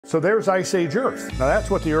So there's Ice Age Earth. Now that's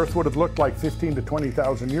what the Earth would have looked like 15 to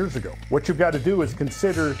 20,000 years ago. What you've got to do is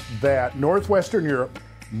consider that northwestern Europe,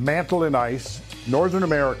 mantle in ice, Northern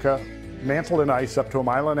America, mantle in ice up to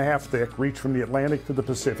 1.5 miles thick, reached from the Atlantic to the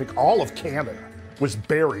Pacific. All of Canada was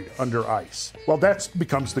buried under ice. Well, that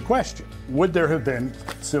becomes the question. Would there have been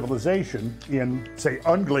civilization in, say,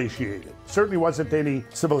 unglaciated? Certainly wasn't any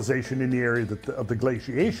civilization in the area of the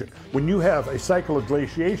glaciation. When you have a cycle of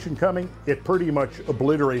glaciation coming, it pretty much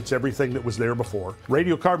obliterates everything that was there before.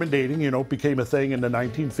 Radiocarbon dating, became a thing in the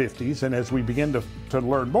 1950s, and as we began to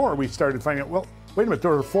learn more, we started finding out, well, wait a minute,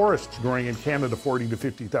 there were forests growing in Canada 40 to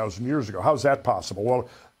 50,000 years ago. How's that possible? Well,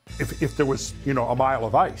 if there was, 1 mile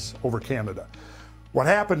of ice over Canada. What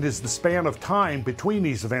happened is the span of time between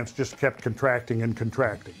these events just kept contracting and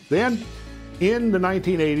contracting. Then, in the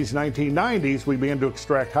 1980s, 1990s, we began to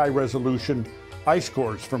extract high-resolution ice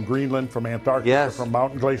cores from Greenland, from Antarctica, from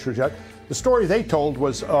mountain glaciers. The story they told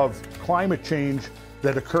was of climate change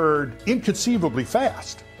that occurred inconceivably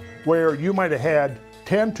fast, where you might have had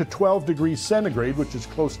 10 to 12 degrees centigrade, which is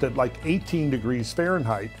close to like 18 degrees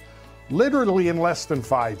Fahrenheit, literally in less than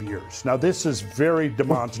 5 years. Now, this is very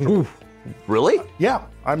demonstrable. Really? Yeah,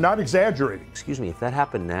 I'm not exaggerating. Excuse me, if that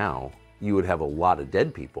happened now, you would have a lot of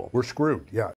dead people. We're screwed, yeah.